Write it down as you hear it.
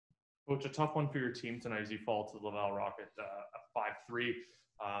Coach, a tough one for your team tonight as you fall to the Laval Rocket, a 5-3.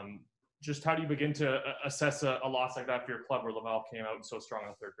 Just how do you begin to assess a loss like that for your club where Laval came out so strong in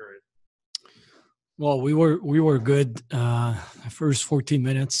the third period? Well, we were good the first 14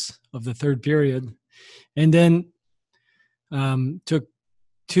 minutes of the third period, and then took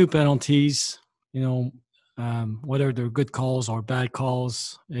two penalties. Whether they're good calls or bad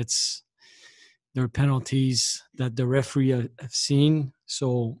calls, they're penalties that the referee have seen.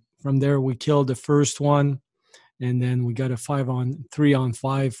 So from there, we killed the first one, and then we got a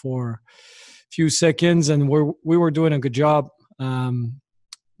 3-on-5 for a few seconds, and we were doing a good job. And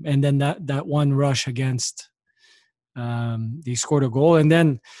then that one rush against, they scored a goal, and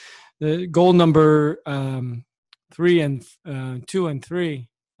then the goal number 2 and 3.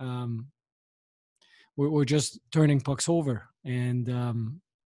 We're just turning pucks over, and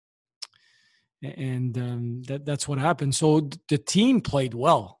that's what happened. So the team played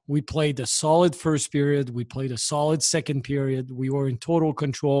well. We played a solid first period. We played a solid second period. We were in total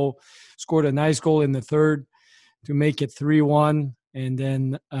control. Scored a nice goal in the third to make it 3-1. And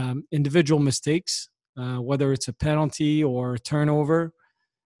then individual mistakes, whether it's a penalty or a turnover,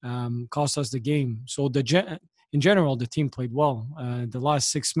 cost us the game. So in general, the team played well. The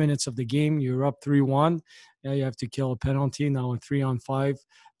last 6 minutes of the game, you're up 3-1. Yeah, you have to kill a penalty. Now a 3-on-5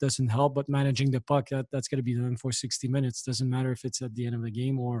 doesn't help, but managing the puck, that's going to be done for 60 minutes. Doesn't matter if it's at the end of the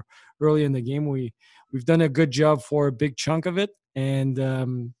game or early in the game. We've done a good job for a big chunk of it. And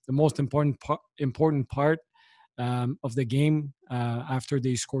the most important part of the game, after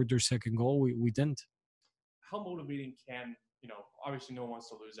they scored their second goal, we didn't. How motivating can, obviously no one wants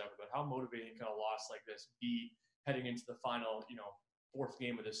to lose ever, but how motivating can a loss like this be heading into the final, fourth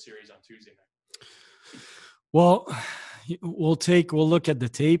game of this series on Tuesday night? Well, we'll look at the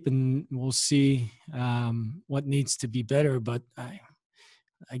tape and we'll see what needs to be better. But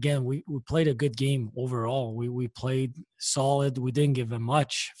again, we played a good game overall. We played solid. We didn't give them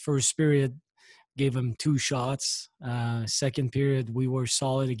much. First period, gave them 2 shots. Second period, we were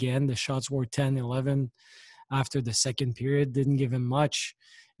solid again. The shots were 10-11 after the second period. Didn't give him much.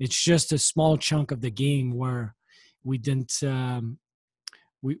 It's just a small chunk of the game where we didn't.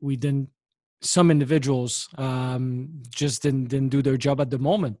 We didn't. Some individuals just didn't do their job at the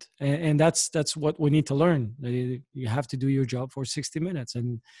moment, and that's what we need to learn. You have to do your job for 60 minutes,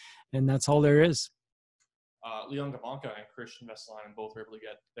 and that's all there is. Leon Gavanka and Christian Vesalainen both were able to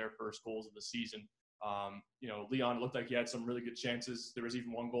get their first goals of the season. Leon looked like he had some really good chances. There was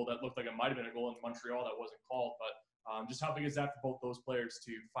even one goal that looked like it might have been a goal in Montreal that wasn't called. But just how big is that for both those players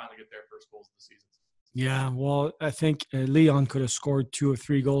to finally get their first goals of the season? Yeah, well, I think Leon could have scored 2 or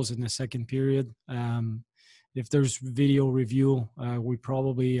 3 goals in the second period. If there's video review, we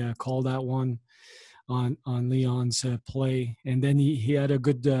probably call that one on Leon's play. And then he had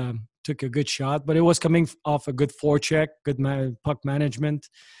took a good shot, but it was coming off a good forecheck, good puck management.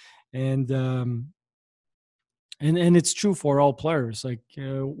 And it's true for all players. Like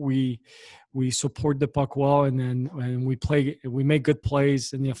we support the puck well, and we make good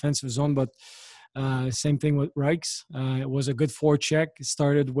plays in the offensive zone. But same thing with Reichs. It was a good forecheck. It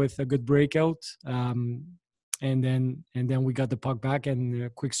started with a good breakout, and then we got the puck back and a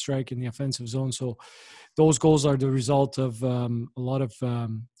quick strike in the offensive zone. So those goals are the result of a lot of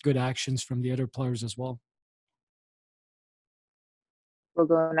good actions from the other players as well. We'll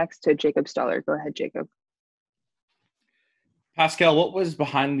go next to Jacob Stoller. Go ahead, Jacob. Pascal, what was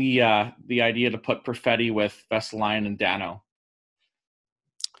behind the idea to put Perfetti with Vesalainen and Dano?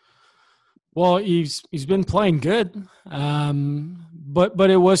 Well, he's been playing good, but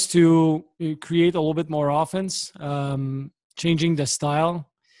it was to create a little bit more offense, changing the style.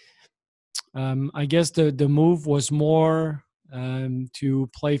 I guess the move was more to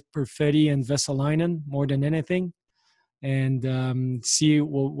play Perfetti and Vesalainen more than anything, and see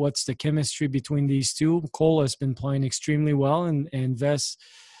what's the chemistry between these two. Cole has been playing extremely well, and Ves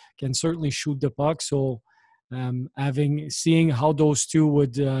can certainly shoot the puck. So seeing how those two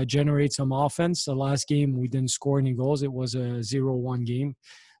would generate some offense. The last game we didn't score any goals. It was a 0-1 game,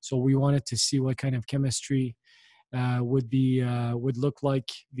 so we wanted to see what kind of chemistry would look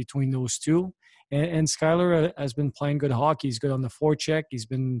like between those two. And Skyler has been playing good hockey. He's good on the forecheck. He's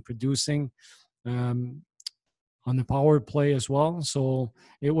been producing on the power play as well. So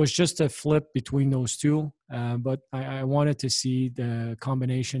it was just a flip between those two. But I wanted to see the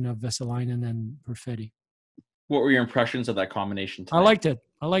combination of Vesalainen and Perfetti. What were your impressions of that combination tonight?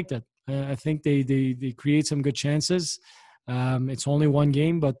 I liked it. I think they create some good chances. It's only one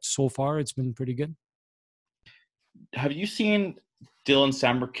game, but so far it's been pretty good. Have you seen Dylan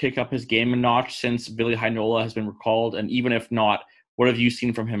Samberg kick up his game a notch since Billy Heinola has been recalled? And even if not, What have you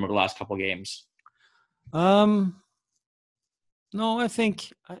seen from him over the last couple of games? No, I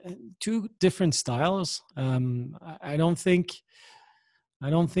think two different styles. I don't think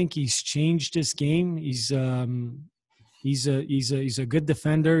he's changed his game. He's a good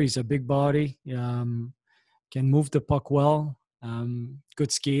defender. He's a big body. Can move the puck well.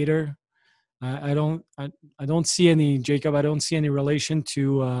 Good skater. I don't see any, Jacob. I don't see any relation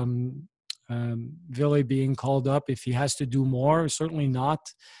to Ville being called up. If he has to do more, certainly not.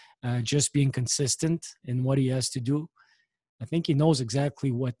 Just being consistent in what he has to do. I think he knows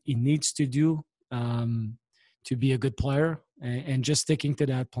exactly what he needs to do to be a good player, and just sticking to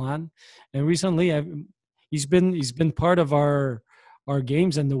that plan. And recently, he's been part of our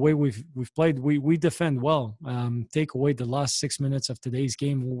games, and the way we've played. We defend well. Take away the last 6 minutes of today's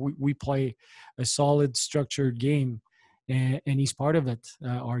game, we play a solid, structured game, and he's part of it.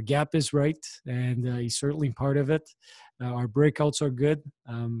 Our gap is right, and he's certainly part of it. Our breakouts are good.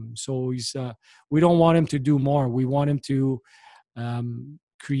 So we don't want him to do more. We want him to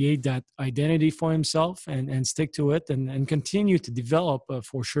create that identity for himself and stick to it and continue to develop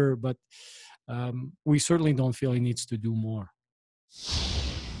for sure. But we certainly don't feel he needs to do more.